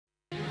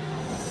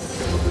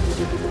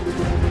দর্শক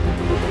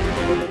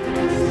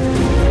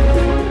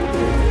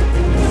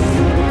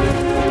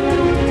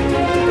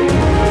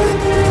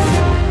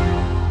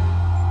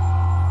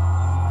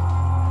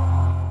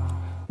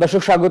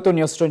স্বাগত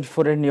নিউজ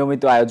 24 এর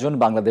নিয়মিত আয়োজন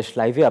বাংলাদেশ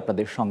লাইভে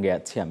আপনাদের সঙ্গে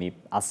আছি আমি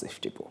আসিফ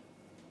টিপু।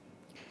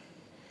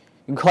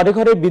 ঘরে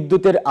ঘরে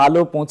বিদ্যুতের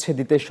আলো পৌঁছে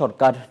দিতে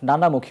সরকার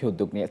নানামুখী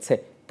উদ্যোগ নিয়েছে।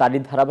 তারই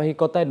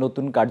ধারাবাহিকতায়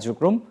নতুন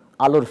কার্যক্রম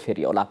আলোর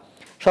ফেরিওয়ালা।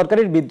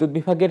 সরকারের বিদ্যুৎ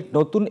বিভাগের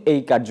নতুন এই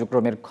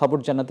কার্যক্রমের খবর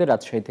জানাতে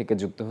রাজশাহী থেকে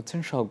যুক্ত হচ্ছেন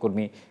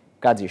সহকর্মী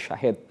কাজী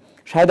শাহেদ।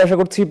 শাহেদ, আশা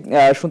করছি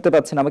শুনতে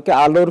পাচ্ছেন আমাকে।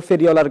 আলোর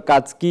ফেরিওয়ালার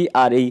কাজ কি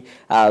আর এই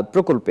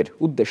প্রকল্পের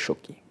উদ্দেশ্য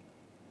কি?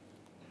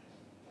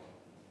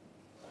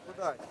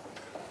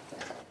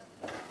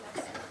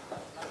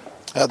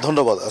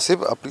 ধন্যবাদ আসিফ।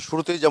 আপনি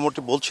শুরুতেই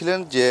যেমনটি বলছিলেন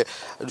যে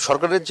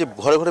সরকারের যে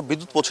ঘরে ঘরে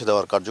বিদ্যুৎ পৌঁছে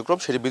দেওয়ার কার্যক্রম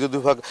সেটি বিদ্যুৎ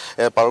বিভাগ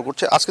পালন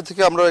করছে। আজকে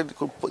থেকে আমরা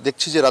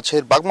দেখছি যে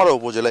রাজশাহীর বাগমারা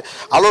উপজেলায়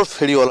আলোর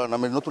ফেরিওয়ালা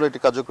নামের নতুন একটি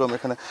কার্যক্রম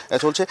এখানে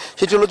চলছে।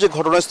 সেটি হলো যে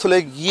ঘটনাস্থলে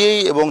গিয়েই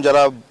এবং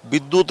যারা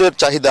বিদ্যুতের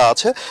চাহিদা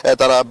আছে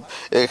তারা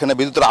এখানে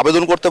বিদ্যুতের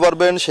আবেদন করতে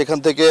পারবেন। সেখান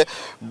থেকে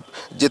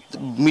যে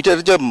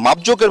মিটারের যে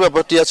মাপজোকের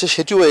ব্যাপারটি আছে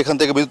সেটিও এখান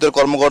থেকে বিদ্যুতের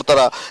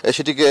কর্মকর্তারা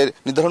সেটিকে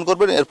নির্ধারণ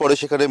করবেন। এরপরে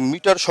সেখানে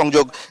মিটার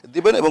সংযোগ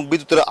দিবেন এবং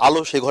বিদ্যুতের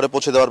আলো সেই ঘরে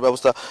পৌঁছে দেওয়ার ব্যবস্থা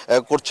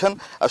করছেন।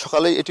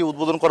 সকালে এটি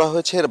উদ্বোধন করা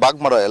হয়েছে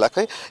বাগমারা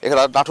এলাকায়। এখানে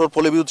নাটোর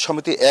পল্লী বিদ্যুৎ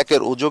সমিতি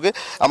 1-এর উদ্যোগে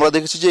আমরা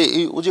দেখেছি যে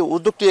এই যে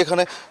উদ্যোগটি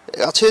এখানে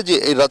আছে যে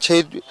এই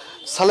রাজশাহীর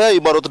সালেহা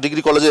ইমারত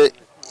ডিগ্রি কলেজে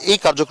এই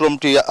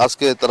কার্যক্রমটি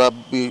আজকে তারা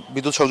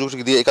বিদ্যুৎ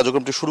সংযোগটি দিয়ে এই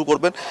কার্যক্রমটি শুরু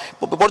করবেন।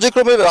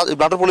 পর্যায়ক্রমে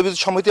নাটোর পল্লী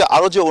বিদ্যুৎ সমিতি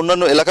আরও যে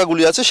অন্যান্য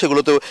এলাকাগুলি আছে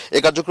সেগুলোতেও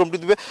এই কার্যক্রমটি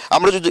দিবে।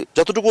 আমরা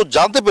যতটুকু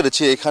জানতে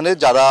পেরেছি এখানে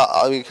যারা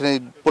এখানে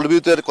পল্লী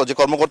বিদ্যুতের যে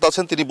কর্মকর্তা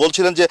আছেন তিনি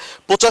বলছিলেন যে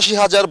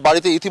 85,000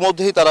 বাড়িতে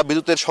ইতিমধ্যেই তারা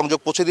বিদ্যুতের সংযোগ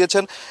পৌঁছে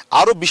দিয়েছেন।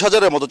 আরও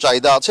 20,000-এর মতো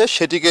চাহিদা আছে,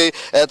 সেটিকে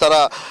তারা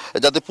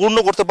যাতে পূর্ণ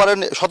করতে পারেন,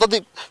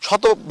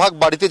 শতভাগ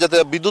বাড়িতে যাতে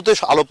বিদ্যুতের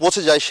আলো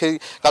পৌঁছে যায় সেই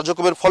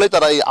কার্যক্রমের ফলে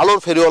তারা এই আলোর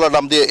ফেরিওয়ালা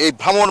নাম দিয়ে এই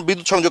ভ্রাম্যমাণ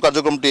বিদ্যুৎ সংযোগ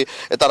কার্যক্রমটি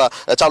তারা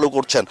চালু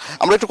করছেন।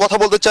 আমরা একটু কথা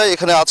বলতে চাই,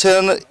 এখানে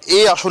আছেন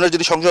এই আসনের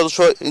যিনি সংসদ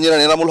সদস্য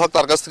ইঞ্জিনিয়ার এনামুল হক,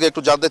 তার কাছ থেকে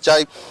একটু জানতে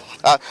চাই।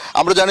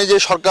 আমরা জানি যে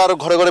সরকার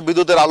ঘরে ঘরে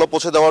বিদ্যুতের আলো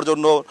পৌঁছে দেওয়ার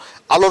জন্য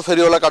আলোর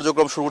ফেরিওয়ালা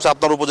কার্যক্রম শুরু করছে।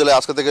 আপনার উপজেলায়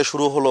আজকে থেকে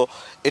শুরু হলো,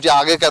 এটি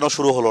আগে কেন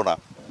শুরু হলো না?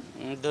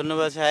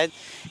 ধন্যবাদ শাহেদ।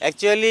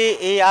 অ্যাকচুয়ালি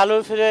এই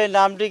আলোর ফেরিওয়ালা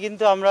নামটি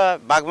কিন্তু আমরা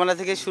বাগমারা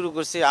থেকে শুরু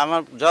করছি।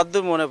 আমার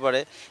যতদূর মনে পড়ে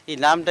এই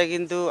নামটা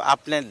কিন্তু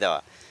আপনার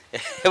দেওয়া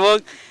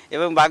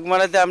এবং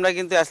বাগমারাতে আমরা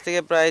কিন্তু আজ থেকে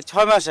প্রায়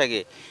 6 মাস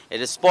আগে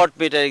এটা স্পট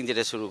মিটারিং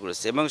যেটা শুরু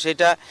করেছি এবং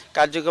সেটা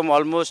কার্যক্রম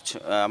অলমোস্ট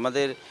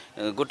আমাদের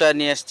গোটা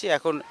নিয়ে আসছি।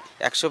 এখন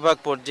 100%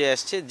 পর্যায়ে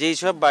আসছে। যেই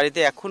সব বাড়িতে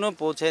এখনও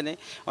পৌঁছায়নি,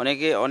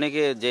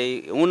 অনেকে যেই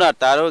ওনার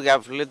তারও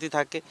গাফিলতি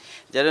থাকে,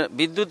 যারা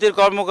বিদ্যুতের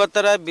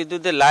কর্মকর্তারা,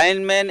 বিদ্যুতের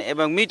লাইনম্যান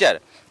এবং মিটার,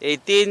 এই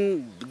 3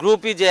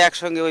 গ্রুপই যে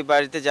একসঙ্গে ওই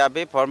বাড়িতে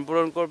যাবে, ফর্ম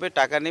পূরণ করবে,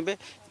 টাকা নেবে,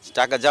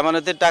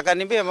 জামানতের টাকা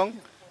নেবে এবং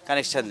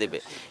কানেকশান দেবে।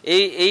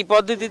 এই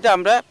পদ্ধতিতে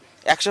আমরা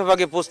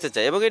 100% পৌঁছতে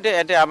চাই এবং এটা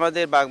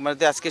আমাদের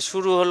বাগমারাতে আজকে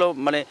শুরু হলো।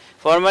 মানে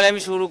ফর্মালি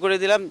আমি শুরু করে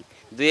দিলাম,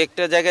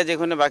 2-1টা জায়গায়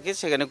যেখানে বাকি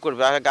সেখানে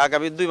করবে।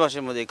 আগামী 2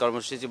 মাসের মধ্যে এই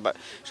কর্মসূচি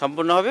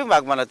সম্পূর্ণ হবে,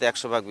 বাগমারাতে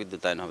 100%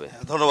 বিদ্যুতায়ন হবে।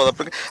 ধন্যবাদ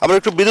আপনাকে। আমরা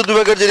একটু বিদ্যুৎ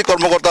বিভাগের যিনি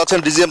কর্মকর্তা আছেন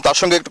ডিজিএম, তার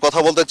সঙ্গে একটু কথা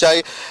বলতে চাই।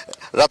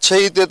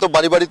 রাজশাহীতে তো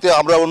বাড়িতে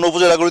আমরা অন্য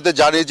উপজেলাগুলিতে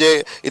জানি যে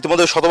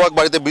ইতিমধ্যে শতভাগ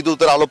বাড়িতে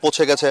বিদ্যুতের আলো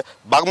পৌঁছে গেছে,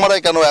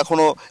 বাগমারায় কেন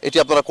এখনো এটি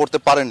আপনারা করতে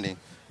পারেননি?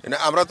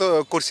 আমরা তো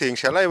করছি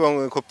ইনশাআল্লাহ এবং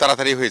খুব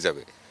তাড়াতাড়ি হয়ে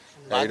যাবে।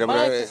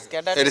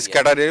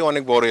 স্ক্যাটারে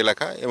অনেক বড়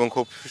এলাকা এবং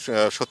খুব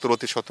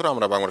 70-70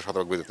 আমরা বাংলা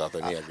শতভাগ বিদ্যুৎ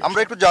নিয়ে আসবো। আমরা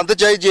একটু জানতে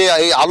চাই যে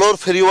এই আলোর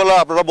ফেরিওয়ালা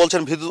আপনারা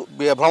বলছেন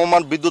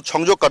ভ্রাম্যমাণ বিদ্যুৎ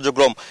সংযোগ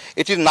কার্যক্রম,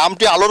 এটির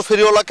নামটি আলোর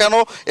ফেরিওয়ালা কেন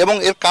এবং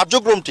এর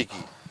কার্যক্রমটি কি?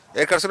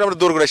 এর কারণে আমরা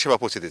দোরগোড়ায়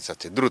সেবা পৌঁছে দিতে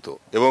চাচ্ছি দ্রুত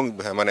এবং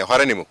মানে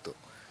হয়রানি মুক্ত।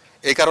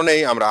 এই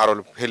কারণেই আমরা আলোর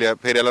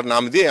ফেরিওয়ালার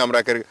নাম দিয়ে আমরা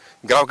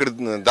গ্রাহকের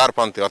দ্বার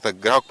প্রান্তে অর্থাৎ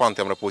গ্রাহক প্রান্তে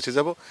আমরা পৌঁছে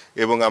যাব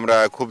এবং আমরা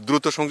খুব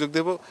দ্রুত সংযোগ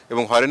দেব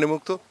এবং হয়রানি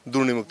মুক্ত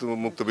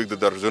দুর্নীতিমুক্ত বিদ্যুৎ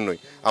দেওয়ার জন্যই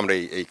আমরা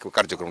এই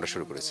কার্যক্রমটা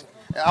শুরু করেছি।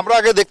 আমরা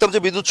আগে দেখতাম যে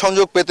বিদ্যুৎ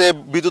সংযোগ পেতে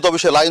বিদ্যুৎ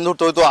অফিসে লাইন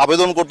ধরতে হতো,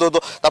 আবেদন করতে হতো,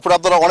 তারপরে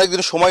আপনারা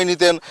অনেকদিন সময়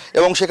নিতেন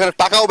এবং সেখানে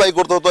টাকাও ব্যয়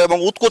করতে হতো এবং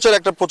উৎকোচের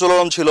একটা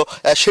প্রচলন ছিল।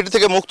 সেটি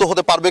থেকে মুক্ত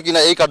হতে পারবে কিনা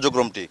এই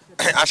কার্যক্রমটি?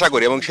 আশা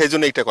করি এবং সেই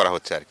জন্য এটা করা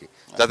হচ্ছে আর কি।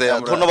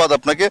 ধন্যবাদ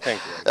আপনাকে।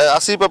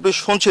 আসিফ, আপনি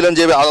শুনছিলেন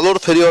যে আলোর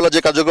ফেরিওয়ালা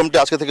যে কার্যক্রমটি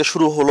আজকে থেকে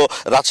শুরু হলো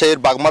রাজশাহীর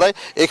বাগমারায়।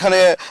 এখানে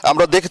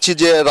আমরা দেখেছি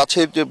যে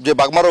রাজশাহীর যে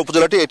বাগমারা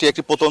উপজেলাটি এটি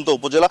একটি প্রত্যন্ত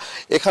উপজেলা।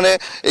 এখানে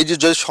এই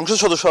যে সংসদ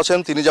সদস্য আছেন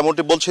তিনি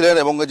যেমনটি বলছিলেন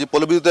এবং যে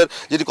পল্লী বিদ্যুতের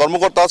যিনি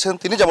কর্মকর্তা আছেন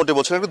তিনি যেমনটি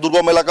বলছিলেন, একটি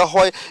দুর্গম এলাকা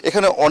হয়,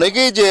 এখানে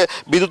অনেকেই যে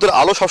বিদ্যুতের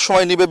আলো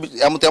সবসময় নিবে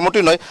তেমনটি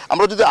নয়।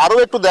 আমরা যদি আরও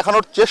একটু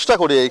দেখানোর চেষ্টা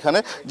করি এখানে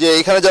যে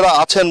এখানে যারা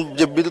আছেন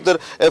যে বিদ্যুতের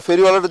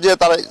ফেরিওয়ালার যে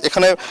তারা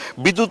এখানে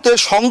বিদ্যুতের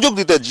সংযোগ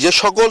দিতে যে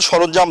সকল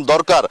সরঞ্জাম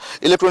দরকার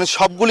ইলেকট্রনিক্স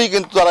সবগুলি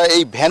কিন্তু তারা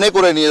এই ভ্যানে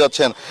করে নিয়ে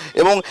যাচ্ছেন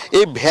এবং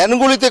এই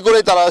ভ্যানগুলিতে করে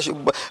তারা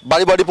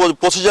বাড়ি বাড়ি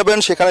পৌঁছে যাবেন।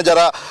 সেখানে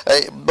যারা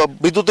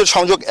বিদ্যুতের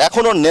সংযোগ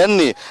এখনও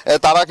নেননি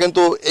তারা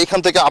কিন্তু এইখান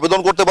থেকে আবেদন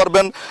করতে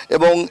পারবেন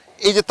এবং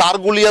এই যে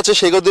তারগুলি আছে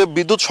সেগুলো দিয়ে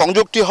বিদ্যুৎ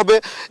সংযোগটি হবে।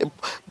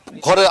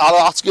 ঘরে আলো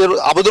আজকের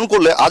আবেদন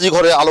করলে আজই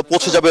ঘরে আলো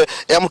পৌঁছে যাবে,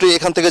 এমনটি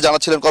এখান থেকে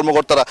জানাচ্ছিলেন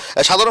কর্মকর্তারা।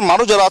 সাধারণ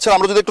মানুষ যারা আছেন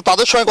আমরা যদি একটু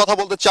তাদের সঙ্গে কথা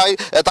বলতে চাই,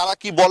 তারা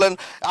কি বলেন।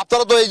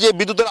 আপনারা তো এই যে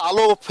বিদ্যুতের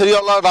আলো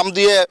ফেরিওয়ালার নাম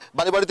দিয়ে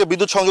বাড়ি বাড়িতে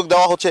বিদ্যুৎ সংযোগ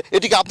দেওয়া হচ্ছে,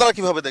 এটিকে আপনারা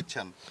কিভাবে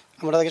দেখছেন?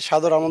 আমরা তাকে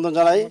সাদর আমন্ত্রণ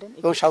জানাই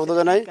এবং স্বাগত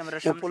জানাই।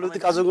 পরবর্তী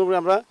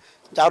কার্যক্রমে আমরা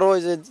আরও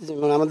যে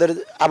আমাদের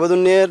আবেদন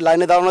নিয়ে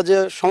লাইনে দাঁড়ানোর যে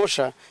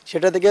সমস্যা,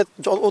 সেটা থেকে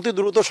অতি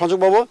দ্রুত সংযোগ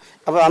পাবো।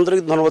 আমরা আন্তরিক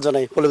ধন্যবাদ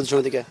জানাই পল্লী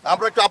সমিতিকে।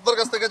 আমরা একটু আপনার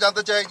কাছ থেকে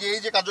জানতে চাই যে এই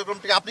যে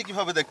কার্যক্রমটিকে আপনি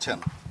কিভাবে দেখছেন?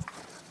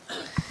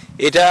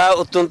 এটা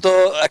অত্যন্ত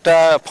একটা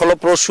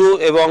ফলপ্রসূ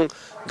এবং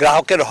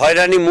গ্রাহকের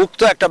হয়রানি মুক্ত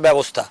একটা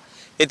ব্যবস্থা।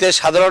 এতে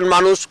সাধারণ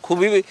মানুষ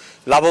খুবই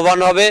লাভবান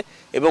হবে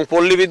এবং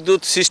পল্লী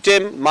বিদ্যুৎ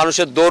সিস্টেম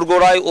মানুষের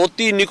দোরগোড়ায়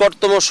অতি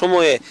নিকটতম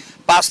সময়ে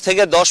 5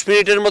 থেকে 10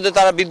 মিনিটের মধ্যে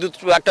তারা বিদ্যুৎ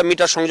একটা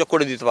মিটার সংযোগ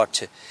করে দিতে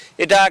পারছে।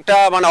 এটা একটা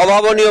মানে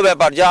অভাবনীয়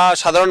ব্যাপার, যা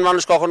সাধারণ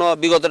মানুষ কখনো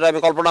বিগত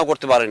টাইমে কল্পনাও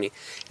করতে পারেনি।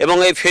 এবং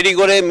এই ফেরি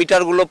করে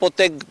মিটারগুলো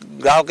প্রত্যেক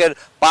গ্রাহকের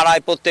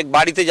পাড়ায় প্রত্যেক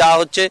বাড়িতে যাওয়া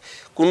হচ্ছে।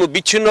 কোনো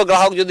বিচ্ছিন্ন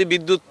গ্রাহক যদি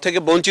বিদ্যুৎ থেকে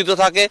বঞ্চিত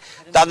থাকে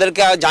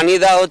তাদেরকে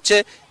জানিয়ে দেওয়া হচ্ছে,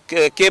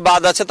 কে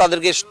বাদ আছে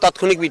তাদেরকে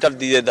তাৎক্ষণিক মিটার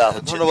দিয়ে দেওয়া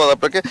হচ্ছে। ধন্যবাদ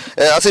আপনাকে।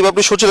 আসিফ,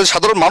 আপনি শুনছিলেন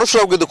সাধারণ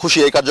মানুষরাও কিন্তু খুশি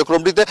এই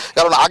কার্যক্রমটিতে,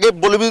 কারণ আগে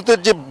পল্লী বিদ্যুতের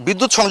যে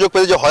বিদ্যুৎ সংযোগ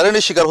পেতে যে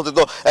হয়রানির শিকার হতে,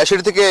 তো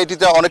সেটি থেকে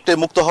এটিতে অনেকটাই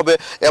মুক্ত হবে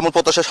এমন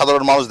প্রত্যাশা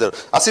সাধারণ মানুষদের।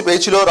 আসিফ, এই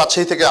ছিল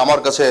রাজশাহী থেকে আমার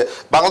কাছে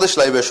বাংলাদেশ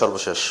লাইভের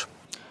সর্বশেষ।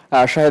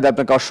 শাহেদ,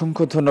 আপনাকে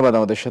অসংখ্য ধন্যবাদ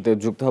আমাদের সাথে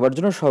যুক্ত হওয়ার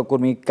জন্য।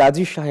 সহকর্মী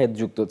কাজী শাহেদ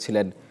যুক্ত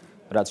ছিলেন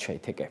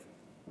রাজশাহী থেকে।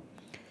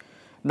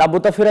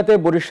 নাব্যতা ফেরাতে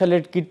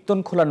বরিশালের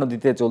কীর্তনখোলা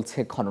নদীতে চলছে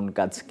খনন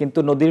কাজ, কিন্তু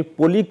নদীর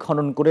পলি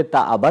খনন করে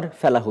তা আবার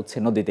ফেলা হচ্ছে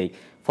নদীতেই।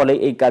 ফলে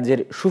এই কাজের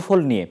সুফল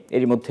নিয়ে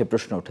এরই মধ্যে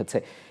প্রশ্ন উঠেছে।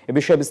 এ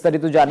বিষয়ে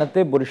বিস্তারিত জানাতে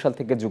বরিশাল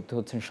থেকে যুক্ত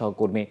হচ্ছেন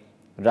সহকর্মী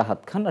রাহাত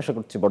খান। আশা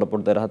করছি বড়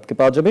পর্দায় রাহাতকে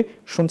পাওয়া যাবে।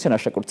 শুনছেন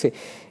আশা করছি।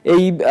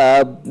 এই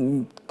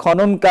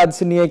খনন কাজ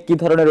নিয়ে কি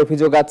ধরনের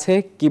অভিযোগ আছে,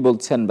 কি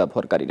বলছেন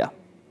ব্যবহারকারীরা?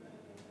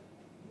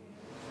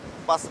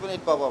 5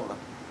 মিনিট পাবো আমরা।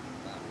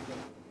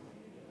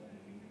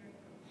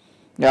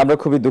 আমরা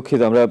খুবই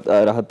দুঃখিত, আমরা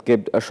রাহাতকে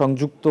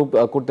সংযুক্ত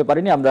করতে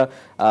পারিনি। আমরা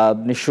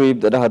নিশ্চয়ই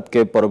রাহাতকে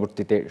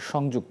পরবর্তীতে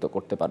সংযুক্ত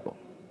করতে পারব।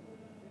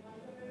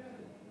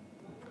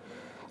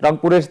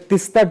 রংপুরের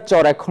তিস্তার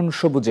চর এখন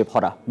সবুজে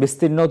ভরা।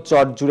 বিস্তীর্ণ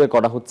চর জুড়ে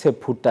করা হচ্ছে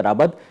ভুট্টার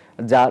আবাদ,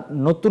 যা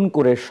নতুন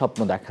করে স্বপ্ন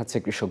দেখাচ্ছে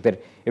কৃষকদের।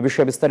 এ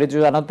বিষয়ে বিস্তারিত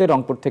জানাতে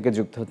রংপুর থেকে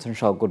যুক্ত হচ্ছেন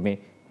সহকর্মী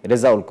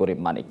রেজাউল করিম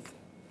মানিক।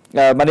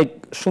 মানিক,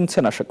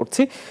 শুনছেন আশা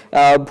করছি।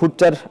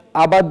 ভুট্টার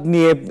আবাদ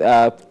নিয়ে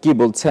কি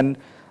বলছেন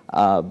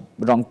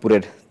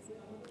রংপুরের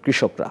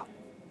কৃষকরা?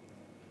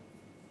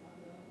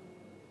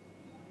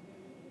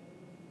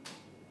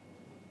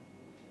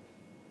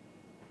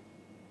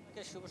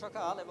 শুভ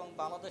সকাল এবং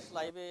বাংলাদেশ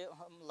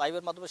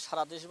লাইভের মাধ্যমে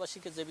সারা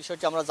দেশবাসীকে যে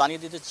বিষয়টি আমরা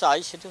জানিয়ে দিতে চাই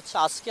সেটি হচ্ছে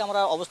আজকে আমরা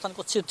অবস্থান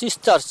করছি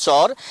তিস্তার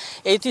চর।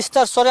 এই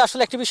তিস্তার চরে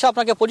আসলে একটি বিষয়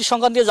আপনাকে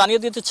পরিসংখ্যান দিয়ে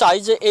জানিয়ে দিতে চাই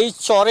যে এই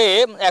চরে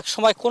এক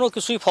সময় কোনো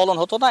কিছুই ফলন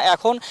হতো না।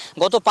 এখন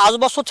গত 5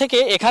 বছর থেকে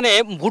এখানে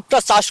ভুট্টা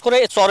চাষ করে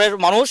চরের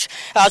মানুষ,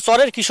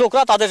 চরের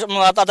কৃষকরা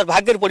তাদের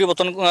ভাগ্যের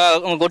পরিবর্তন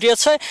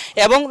ঘটিয়েছে।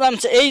 এবং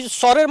এই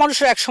চরের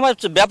মানুষের এক সময়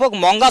ব্যাপক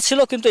মঙ্গা ছিল,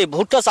 কিন্তু এই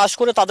ভুট্টা চাষ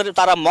করে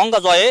তারা মঙ্গা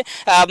জয়ে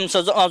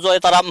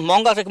তারা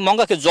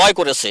মঙ্গাকে জয়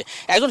করেছে।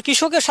 একজন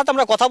কৃষকের সাথে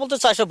আমরা কথা বলতে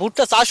চাই,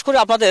 ভুট্টা চাষ করে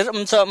আপনাদের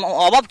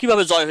অভাব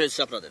কিভাবে জয় হয়েছে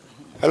আপনাদের?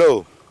 হ্যালো,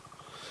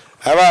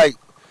 হ্যাঁ ভাই,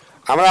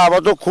 আমরা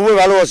আবাদ তো খুবই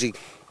ভালো আছি।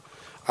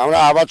 আমরা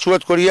আবাদ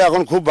সুবাদ করিয়ে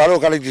এখন খুব ভালো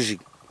কাটাইতেছি।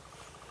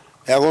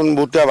 এখন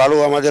ভুট্টা ভালো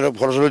আমাদের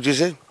ফসল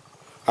হচ্ছে,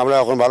 আমরা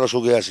এখন ভালো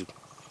সুখে আছি।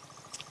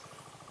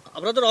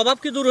 আপনাদের অভাব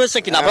কি দূর হয়েছে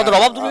কিনা? আপনাদের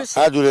অভাব দূর হয়েছে?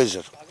 হ্যাঁ, দূর হয়েছে।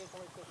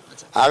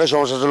 আগে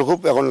সমস্যা ছিল খুব,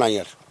 এখন নাই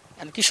আর।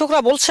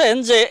 কৃষকরা বলছেন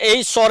যে এই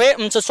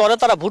চরে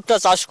তারা ভুট্টা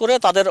চাষ করে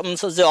তাদের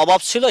যে অভাব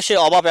ছিল সেই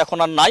অভাব এখন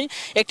আর নাই।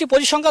 একটি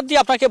পরিসংখ্যান দিয়ে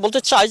আপনাকে বলতে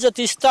চাই যে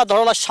তিস্তা,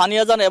 ধরলা,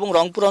 সানিয়াজান এবং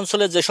রংপুর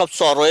অঞ্চলে যেসব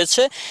চর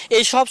রয়েছে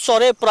এই সব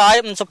চরে প্রায়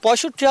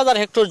 65,000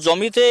 হেক্টর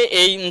জমিতে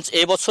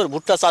এই বছর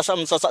ভুট্টা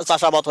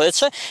চাষাবাদ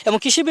হয়েছে। এবং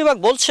কৃষি বিভাগ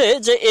বলছে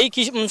যে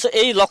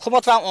এই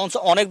লক্ষ্যমাত্রা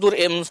অনেক দূর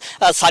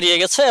ছাড়িয়ে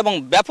গেছে এবং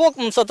ব্যাপক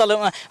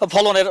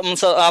ফলনের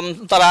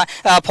তারা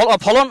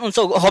ফলন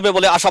হবে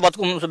বলে আশাবাদ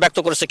ব্যক্ত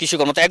করেছে কৃষি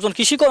কর্মকর্তা।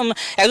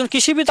 একজন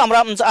কৃষিবিদ আমরা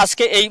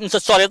আজকে এই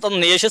চরে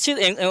নিয়ে এসেছি।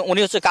 উনি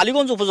হচ্ছে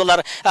কালীগঞ্জ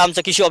উপজেলার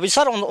কৃষি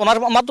অফিসার। ওনার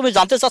মাধ্যমে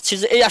জানতে চাচ্ছি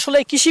যে এই আসলে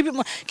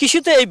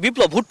কৃষিতে এই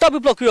বিপ্লব, ভুট্টা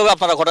বিপ্লব কিভাবে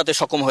আপনারা ঘটাতে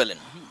সক্ষম হলেন?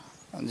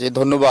 জি,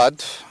 ধন্যবাদ।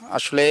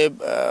 আসলে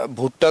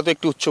ভুট্টা তো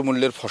একটি উচ্চ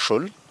মূল্যের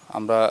ফসল,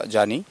 আমরা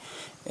জানি।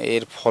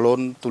 এর ফলন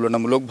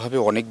তুলনামূলকভাবে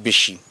অনেক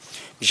বেশি।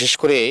 বিশেষ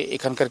করে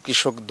এখানকার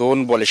কৃষক দোন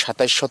বলে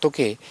 27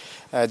 শতকে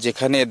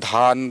যেখানে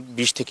ধান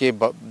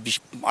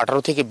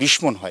 18 থেকে 20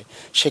 মণ হয়,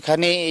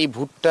 সেখানে এই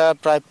ভুট্টা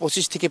প্রায়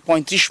 25 থেকে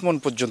 35 মণ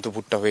পর্যন্ত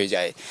ভুট্টা হয়ে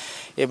যায়।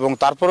 এবং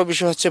তারপরও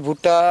বিষয় হচ্ছে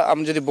ভুট্টা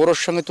আমি যদি বোরোর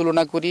সঙ্গে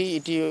তুলনা করি,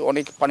 এটি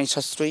অনেক পানি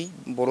সাশ্রয়ী।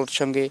 বোরোর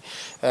সঙ্গে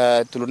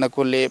তুলনা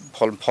করলে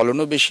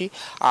ফলনও বেশি,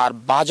 আর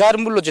বাজার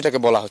মূল্য যেটাকে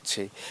বলা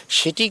হচ্ছে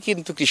সেটি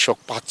কিন্তু কৃষক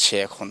পাচ্ছে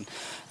এখন।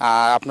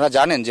 আপনারা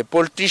জানেন যে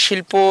পোলট্রি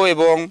শিল্প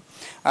এবং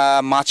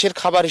মাছের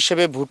খাবার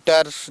হিসেবে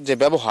ভুট্টার যে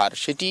ব্যবহার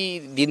সেটি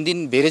দিন দিন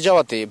বেড়ে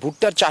যাওয়াতে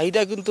ভুট্টার চাহিদা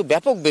চাহিদা কিন্তু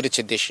ব্যাপক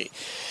বেড়েছে দেশে,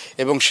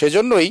 এবং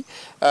সেজন্যই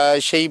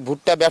সেই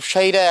ভুট্টা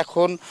ব্যবসায়ীরা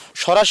এখন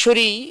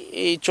সরাসরি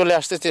চলে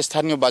আসতেছে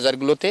স্থানীয়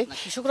বাজারগুলোতে।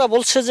 কৃষকরা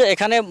বলছে যে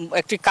এখানে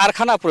একটি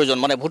কারখানা প্রয়োজন,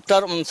 মানে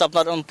ভুট্টার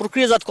আপনার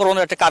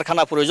প্রক্রিয়াজাতকরণের একটা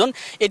কারখানা প্রয়োজন।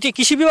 এটি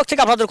কৃষি বিভাগ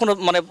থেকে আপনাদের কোনো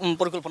মানে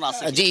পরিকল্পনা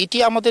আছে? জি, এটি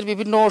আমাদের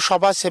বিভিন্ন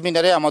সভা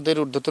সেমিনারে আমাদের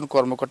ঊর্ধ্বতন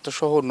কর্মকর্তা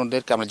সহ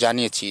অন্যদেরকে আমরা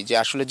জানিয়েছি যে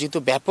আসলে যেহেতু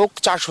ব্যাপক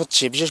চাষ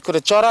হচ্ছে, বিশেষ করে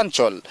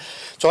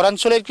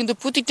চরাঞ্চলের কিন্তু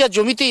প্রতিটা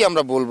জমিতেই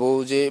আমরা বলবো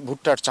যে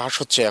ভুট্টার চাষ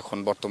হচ্ছে এখন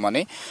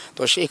বর্তমানে।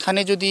 তো সেখানে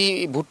যদি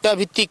ভুট্টা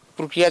ভিত্তিক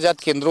প্রক্রিয়াজাত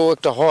কেন্দ্র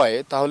একটা হয়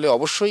তাহলে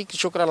অবশ্যই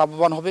কৃষকরা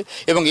লাভবান হবে।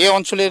 এবং এই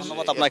অঞ্চলের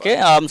আপনাকে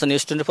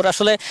নিউজ 24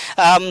 আসলে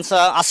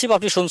আসিফ,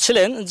 আপনি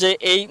শুনছিলেন যে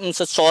এই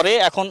চরে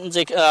এখন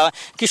যে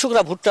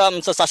কৃষকরা ভুট্টা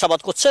চাষাবাদ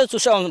করছে,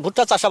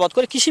 ভুট্টা চাষাবাদ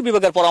করে কৃষি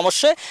বিভাগের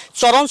পরামর্শে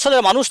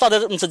চরাঞ্চলের মানুষ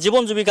তাদের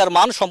জীবন জীবিকার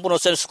মান সম্পূর্ণ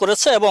চেঞ্জ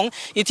করেছে, এবং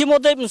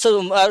ইতিমধ্যে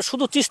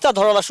শুধু তিস্তা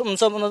ধরলা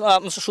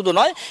শুধু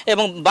নয়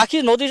এবং বাকি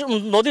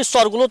নদীর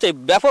চরগুলোতে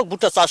ব্যাপক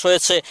ভুট্টা চাষ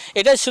হয়েছে।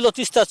 এটাই ছিল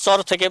তিস্তার চর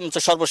থেকে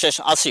সর্বশেষ।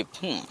 আসিফ।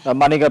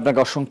 মানিক, আপনাকে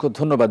অসংখ্য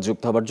ধন্যবাদ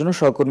যুক্ত হবার জন্য।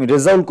 সহকর্মী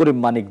রেজাউল করিম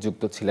মানিক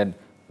যুক্ত ছিলেন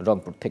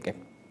রংপুর থেকে।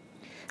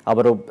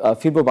 আবারও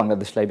ফিরব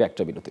বাংলাদেশ লাইভে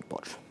একটা বিরতির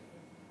পর।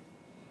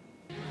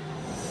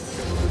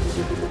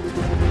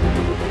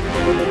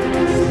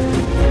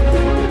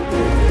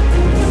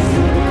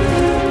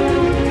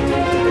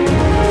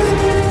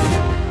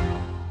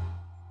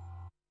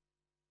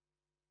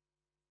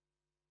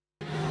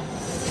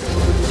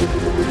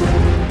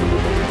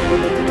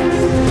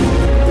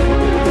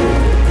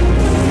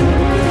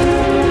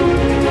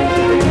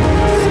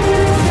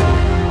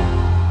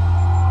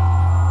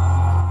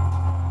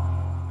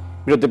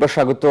 বিরতির পর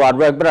স্বাগত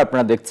আরও একবার।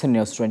 আপনারা দেখছেন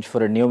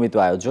NEWS24 এর নিয়মিত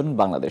আয়োজন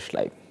বাংলাদেশ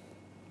লাইভ।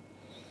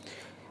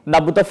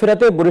 নাব্যতা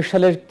ফেরাতে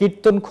বরিশালের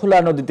কীর্তনখোলা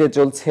নদীতে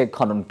চলছে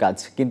খনন কাজ,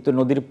 কিন্তু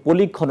নদীর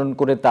পলি খনন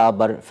করে তা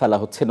আবার ফেলা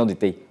হচ্ছে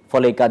নদীতেই।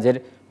 ফলে এই কাজের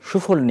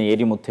সুফল নিয়ে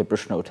এরই মধ্যে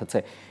প্রশ্ন উঠেছে।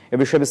 এ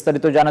বিষয়ে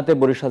বিস্তারিত জানাতে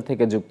বরিশাল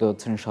থেকে যুক্ত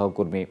হচ্ছেন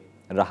সহকর্মী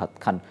রাহাত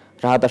খান।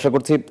 রাহাত, আশা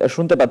করছি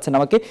শুনতে পাচ্ছেন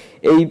আমাকে।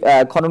 এই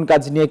খনন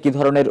কাজ নিয়ে কি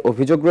ধরনের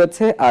অভিযোগ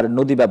রয়েছে আর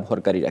নদী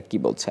ব্যবহারকারীরা কি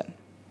বলছেন?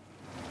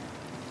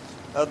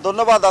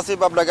 ধন্যবাদ আসিফ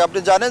আপনাকে। আপনি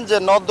জানেন যে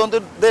নদ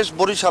নদীর দেশ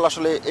বরিশাল।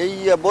 আসলে এই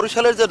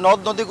বরিশালের যে নদ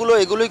নদীগুলো,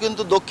 এগুলোই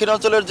কিন্তু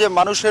দক্ষিণাঞ্চলের যে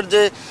মানুষের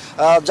যে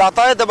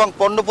যাতায়াত এবং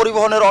পণ্য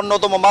পরিবহনের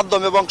অন্যতম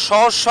মাধ্যম, এবং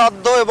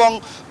সহজসাধ্য এবং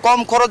কম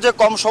খরচে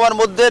কম সময়ের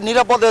মধ্যে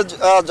নিরাপদে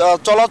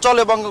চলাচল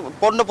এবং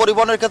পণ্য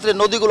পরিবহনের ক্ষেত্রে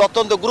নদীগুলো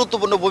অত্যন্ত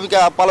গুরুত্বপূর্ণ ভূমিকা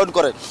পালন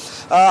করে।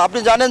 আপনি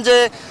জানেন যে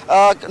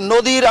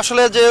নদীর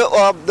আসলে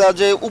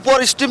যে উপর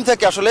স্ট্রিম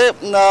থেকে আসলে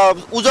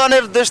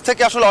উজানের দেশ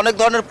থেকে আসলে অনেক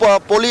ধরনের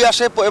পলি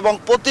আসে এবং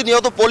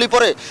প্রতিনিয়ত পলি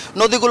পরে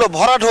নদীগুলো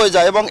ভরাট হয়ে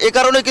যায়, এবং এ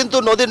কারণে কিন্তু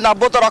নদীর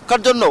নাব্যতা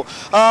রক্ষার জন্য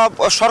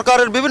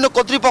সরকারের বিভিন্ন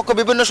কর্তৃপক্ষ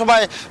বিভিন্ন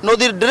সময়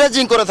নদীর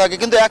ড্রেজিং করে থাকে।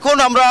 কিন্তু এখন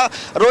আমরা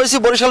রয়েছি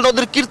বরিশাল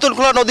নদীর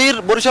কীর্তনখোলা নদীর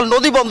বরিশাল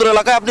নদী বন্দর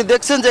এলাকায়। আপনি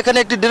দেখছেন যে এখানে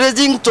একটি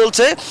ড্রেজিং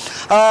চলছে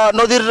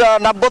নদীর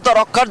নাব্যতা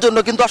রক্ষার জন্য,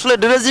 কিন্তু আসলে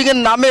ড্রেজিংয়ের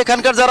নামে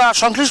এখানকার যারা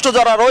সংশ্লিষ্ট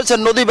যারা রয়েছেন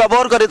নদী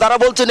ব্যবহারকারী, তারা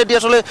বলছেন এটি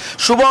আসলে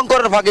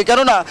শুভঙ্করের ফাঁকি।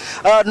 কেননা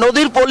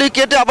নদীর পলি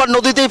কেটে আবার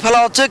নদীতেই ফেলা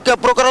হচ্ছে,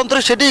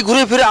 প্রকারান্তরে সেটি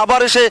ঘুরে ফিরে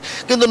আবার এসে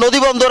কিন্তু নদী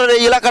বন্দরের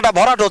এই এলাকাটা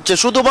ভরাট হচ্ছে।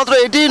 শুধুমাত্র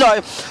এটিই নয়,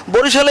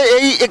 বরিশালে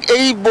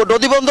এই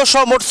নদীবন্দর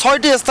সহ মোট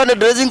 6টি স্থানে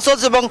ড্রেজিং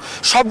চলছে এবং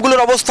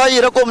সবগুলোর অবস্থাই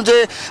এরকম যে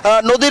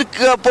নদীর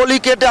পলি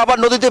কেটে আবার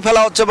নদীতে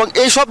ফেলা হচ্ছে। এবং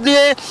এইসব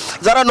নিয়ে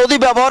যারা নদী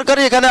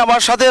ব্যবহারকারী, এখানে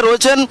আমার সাথে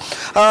রয়েছেন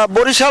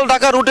বরিশাল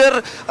ঢাকা রুটের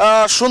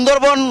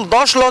সুন্দরবন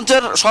 10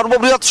 লঞ্চের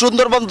সর্ববৃহৎ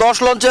সুন্দরবন 10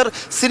 লঞ্চের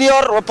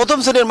সিনিয়র প্রথম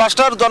শ্রেণীর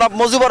মাস্টার জনাব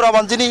মুজিবুর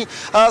রহমান, যিনি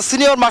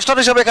সিনিয়র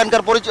মাস্টার হিসেবে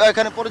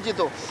এখানে পরিচিত।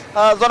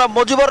 জনাব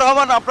মুজিবুর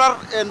রহমান, আপনার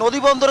নদী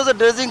বন্দরে যে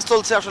ড্রেজিং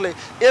চলছে আসলে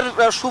এর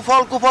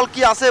সুফল কুফল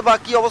কি আছে বা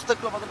কি অবস্থা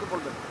একটু আমাদেরকে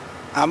বলবেন?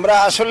 আমরা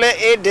আসলে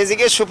এই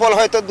ড্রেজিংয়ের সুফল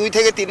হয়তো 2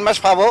 থেকে 3 মাস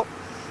পাবো।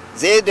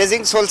 যে ড্রেজিং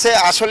চলছে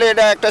আসলে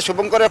এটা একটা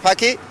শুভঙ্করের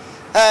ফাঁকি।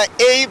 হ্যাঁ,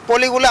 এই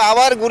পলিগুলো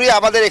আবার ঘুরিয়ে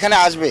আমাদের এখানে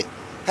আসবে।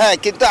 হ্যাঁ,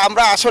 কিন্তু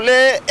আমরা আসলে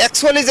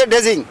অ্যাকচুয়ালি যে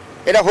ড্রেজিং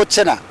এটা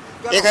হচ্ছে না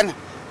এখানে,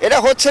 এটা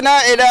হচ্ছে না।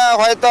 এটা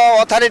হয়তো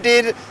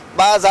অথরিটির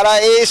বা যারা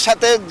এর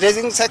সাথে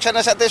ড্রেজিং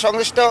সেকশনের সাথে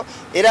সংশ্লিষ্ট,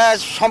 এরা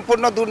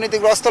সম্পূর্ণ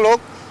দুর্নীতিগ্রস্ত লোক।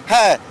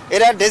 হ্যাঁ,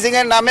 এরা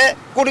ড্রেজিংয়ের নামে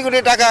কোটি কোটি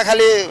টাকা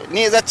খালি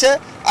নিয়ে যাচ্ছে,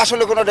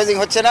 আসলে কোনো ড্রেজিং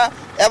হচ্ছে না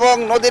এবং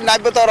নদীর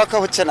নাব্যতা রক্ষা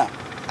হচ্ছে না।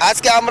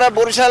 আজকে আমরা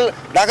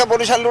ঢাকা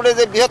বরিশাল রোডে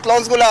যে বৃহৎ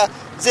লঞ্চগুলা,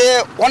 যে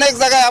অনেক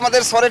জায়গায়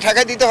আমাদের সরে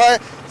ঠেকাই দিতে হয়,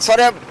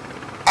 সরে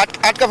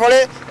আটকা পড়ে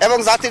এবং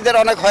যাত্রীদের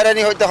অনেক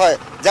হয়রানি হইতে হয়,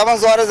 যেমন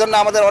জোয়ারের জন্য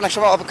আমাদের অনেক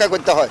সময় অপেক্ষা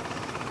করতে হয়।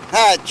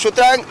 হ্যাঁ,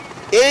 সুতরাং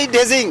এই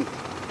ড্রেজিং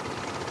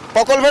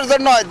প্রকল্পের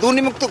জন্য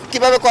দুর্নীতিমুক্ত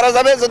কীভাবে করা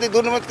যাবে, যদি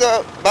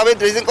দুর্নীতিমুক্তভাবে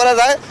ড্রেজিং করা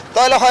যায়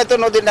তাহলে হয়তো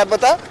নদীর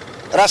নাব্যতা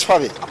হ্রাস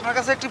পাবে। আপনার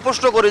কাছে একটি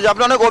প্রশ্ন করি যে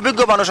আপনি অনেক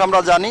অভিজ্ঞ মানুষ, আমরা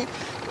জানি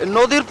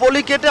নদীর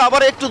পলি কেটে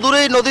আবার একটু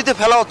দূরেই নদীতে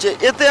ফেলা হচ্ছে,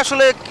 এতে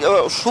আসলে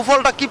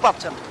সুফলটা কি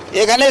পাচ্ছেন?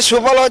 এখানে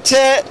সুফল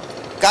হচ্ছে,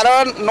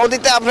 কারণ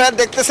নদীতে আপনারা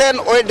দেখতেছেন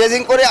ওই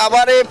ড্রেজিং করে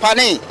আবার এই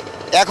পানি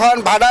এখন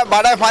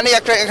ভাড়ায় পানি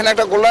এখানে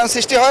একটা গোল্ডান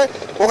সৃষ্টি হয়,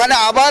 ওখানে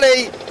আবার এই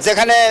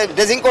যেখানে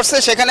ড্রেজিং করছে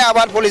সেখানে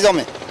আবার পলি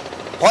জমে।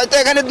 হয়তো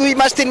এখানে 2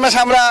 মাস 3 মাস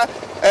আমরা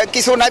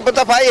কিছু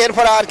নাব্যতা পাই,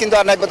 এরপর আর কিন্তু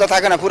আর নাব্যতা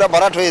থাকে না, পুরো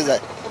ভরাট হয়ে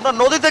যায়। আপনার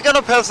নদীতে কেন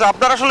ফেলছে,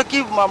 আপনার আসলে কি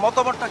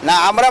মতামতটা? না,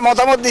 আমরা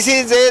মতামত দিছি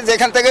যে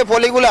যেখান থেকে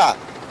পলিগুলা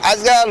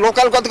আজকে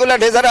লোকাল কতগুলো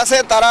ড্রেজার আছে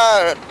তারা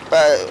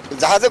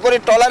জাহাজে করি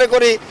ট্রলারে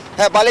করি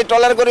বালি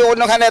ট্রলার করি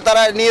অন্যখানে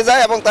তারা নিয়ে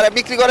যায় এবং তারা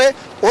বিক্রি করে।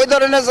 ওই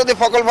ধরনের যদি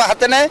প্রকল্প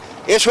হাতে নেয়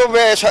এসব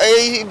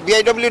এই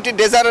বিআইডব্লিউটি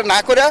ড্রেজার না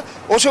করে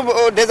ওসব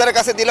ড্রেজারের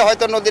কাছে দিলে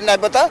হয়তো নদীর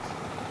নাব্যতা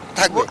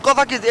থাকবে।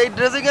 কথা কি এই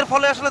ড্রেজিং এর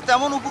ফলে আসলে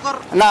তেমন উপকার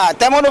না,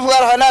 তেমন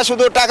উপকার হয় না,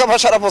 শুধু টাকা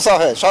পয়সার অপচয়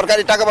হয়,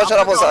 সরকারি টাকা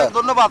পয়সার অপচয়।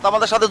 ধন্যবাদ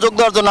আমাদের সাথে যোগ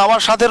দেওয়ার জন্য।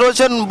 আমার সাথে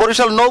রয়েছেন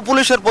বরিশাল নৌ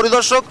পুলিশের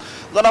পরিদর্শক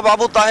জনাব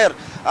আবু তাহের।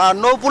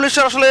 নৌ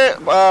পুলিশের আসলে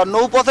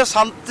নৌপথের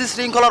শান্তি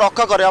শৃঙ্খলা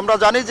রক্ষা করে। আমরা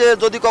জানি যে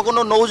যদি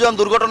কখনো নৌযান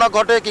দুর্ঘটনা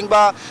ঘটে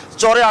কিংবা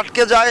চরে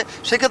আটকে যায়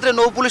সেক্ষেত্রে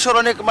নৌ পুলিশের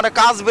অনেক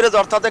কাজ বেড়ে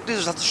যায়, অর্থাৎ একটি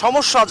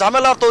সমস্যা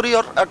ঝামেলা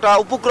তৈরির একটা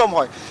উপক্রম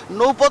হয়।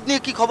 নৌপথ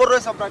নিয়ে কি খবর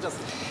রয়েছে আপনার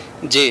কাছে?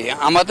 জি,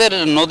 আমাদের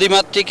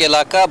নদীমাতৃক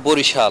এলাকা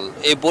বরিশাল,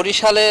 এই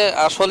বরিশালে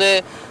আসলে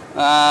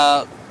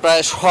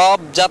প্রায় সব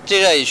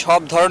যাত্রীরাই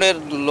সব ধরনের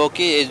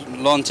লোকই এই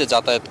লঞ্চে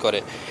যাতায়াত করে।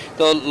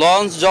 তো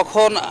লঞ্চ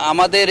যখন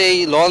আমাদের এই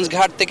লঞ্চ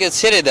ঘাট থেকে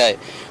ছেড়ে দেয়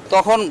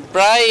তখন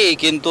প্রায়ই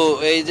কিন্তু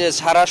এই যে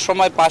ছাড়ার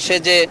সময় পাশে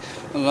যে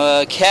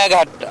খেয়া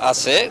ঘাট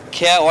আছে,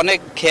 অনেক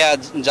খেয়া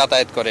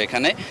যাতায়াত করে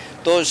এখানে।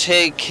 তো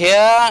সেই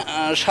খেয়া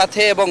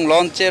সাথে এবং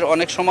লঞ্চের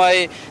অনেক সময়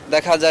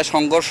দেখা যায়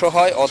সংঘর্ষ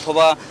হয়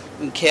অথবা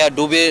খেয়া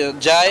ডুবে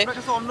যায়।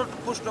 অন্য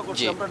প্রশ্ন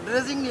করছি, আমরা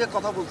ড্রেজিং নিয়ে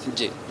কথা বলছি।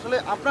 জি, আসলে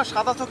আপনার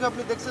সাদা চোখে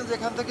আপনি দেখছেন যে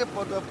এখান থেকে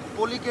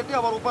পলি কেটে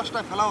আবার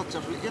উপাসটায় ফেলা হচ্ছে,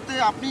 আসলে এতে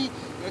আপনি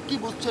কি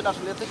বুঝছেন?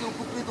 আসলে এতে কি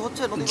উপকৃত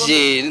হচ্ছে নদী?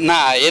 জি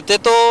না, এতে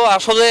তো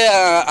আসলে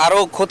আরো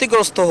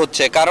ক্ষতিগ্রস্ত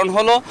হচ্ছে। কারণ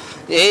হলো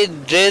এই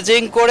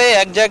ড্রেজিং করে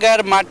এক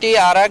জায়গার মাটি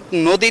আর এক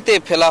নদীতে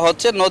ফেলা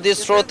হচ্ছে, নদীর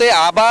স্রোতে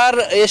আবার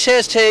এসে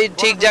সেই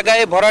ঠিক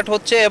জায়গায় ভরাট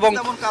হচ্ছে এবং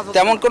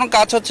তেমন কোনো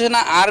কাজ হচ্ছে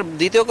না। আর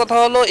দ্বিতীয় কথা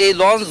হলো এই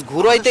লঞ্চ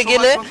ঘুরাইতে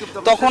গেলে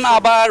তখন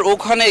আবার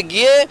ওখানে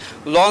গিয়ে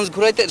লঞ্চ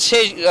ঘুরাইতে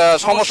সেই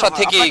সমস্যা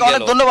থেকেই গেল।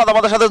 অনেক ধন্যবাদ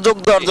আমাদের সাথে যোগ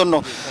দেওয়ার জন্য।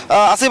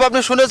 আসিফ, আপনি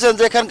শুনেছেন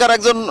যে এখানকার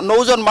একজন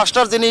নৌযান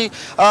মাস্টার, যিনি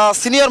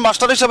সিনিয়র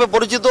মাস্টার হিসেবে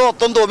পরিচিত,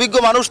 অত্যন্ত অভিজ্ঞ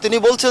মানুষ, তিনি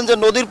বলছেন যে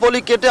নদীর পলি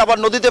কেটে আবার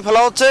নদীতে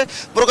ফেলা হচ্ছে।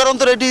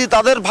 প্রকারান্তরে এটি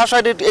তাদের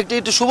ভাষায়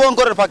একটি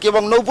শুভঙ্করের ফাঁকি।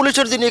 এবং নৌ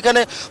পুলিশের যিনি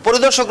এখানে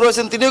পরিদর্শক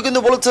রয়েছেন তিনিও কিন্তু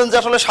বলেছেন যে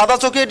আসলে সাদা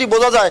চোখে এটি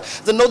বোঝা যায়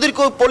যে নদীর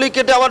পলি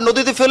কেটে আবার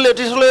নদীতে ফেললে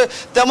এটি আসলে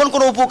তেমন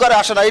কোনো উপকারে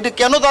আসে না। এটি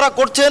কেন তারা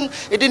করছেন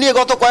এটি নিয়ে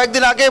গত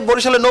কয়েকদিন আগে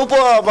বরিশালে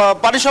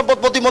পানি সম্পদ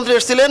প্রতিমন্ত্রী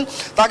এসেছিলেন,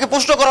 তাকে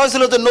প্রশ্ন করা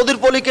হয়েছিল যে নদীর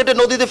পলি কেটে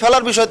নদীতে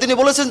ফেলার বিষয়। তিনি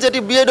বলেছেন যে এটি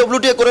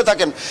বিআইডব্লিউটিএ করে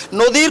থাকেন।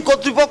 নদীর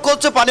কর্তৃপক্ষ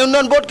হচ্ছে পানি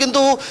উন্নয়ন বোর্ড,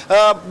 কিন্তু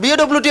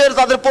বিআইডব্লিউটিএ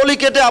তাদের পলি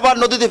কেটে আবার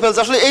নদীতে ফেলছে।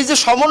 আসলে এই যে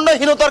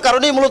সমন্বয়হীনতার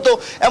কারণেই মূলত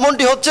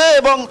এমনটি হচ্ছে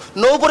এবং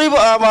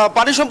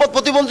পানি সম্পদ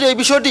প্রতিমন্ত্রী এই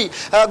বিষয়টি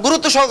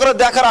গুরুত্ব সহকারে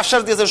দেখার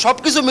আশ্বাস দিয়েছেন।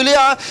 সবকিছু মিলিয়ে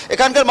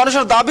এখানকার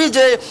মানুষের দাবি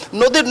যে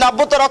নদীর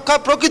নাব্যতা রক্ষা,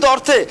 প্রকৃত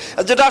অর্থে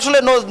যেটা আসলে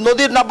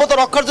নদীর নাব্যতা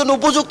রক্ষার জন্য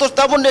উপযুক্ত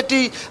তেমন একটি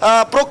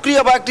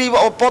প্রক্রিয়া বা একটি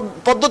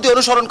পদ্ধতি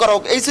অনুসরণ করা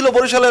হোক। এই ছিল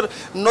বরিশালের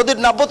নদীর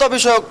নাব্যতা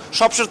বিষয়ক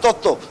সবশেষ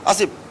তথ্য।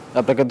 আসিফ,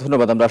 আপনাকে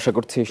ধন্যবাদ। আমরা আশা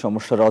করছি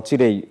সমস্যার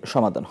অচিরেই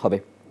সমাধান হবে।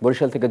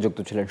 বরিশাল থেকে যুক্ত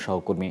ছিলেন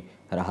সহকর্মী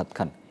রাহাত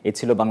খান। এই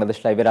ছিল বাংলাদেশ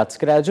লাইভের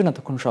আজকের আয়োজন।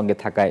 এতক্ষণ সঙ্গে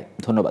থাকায়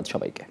ধন্যবাদ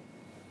সবাইকে।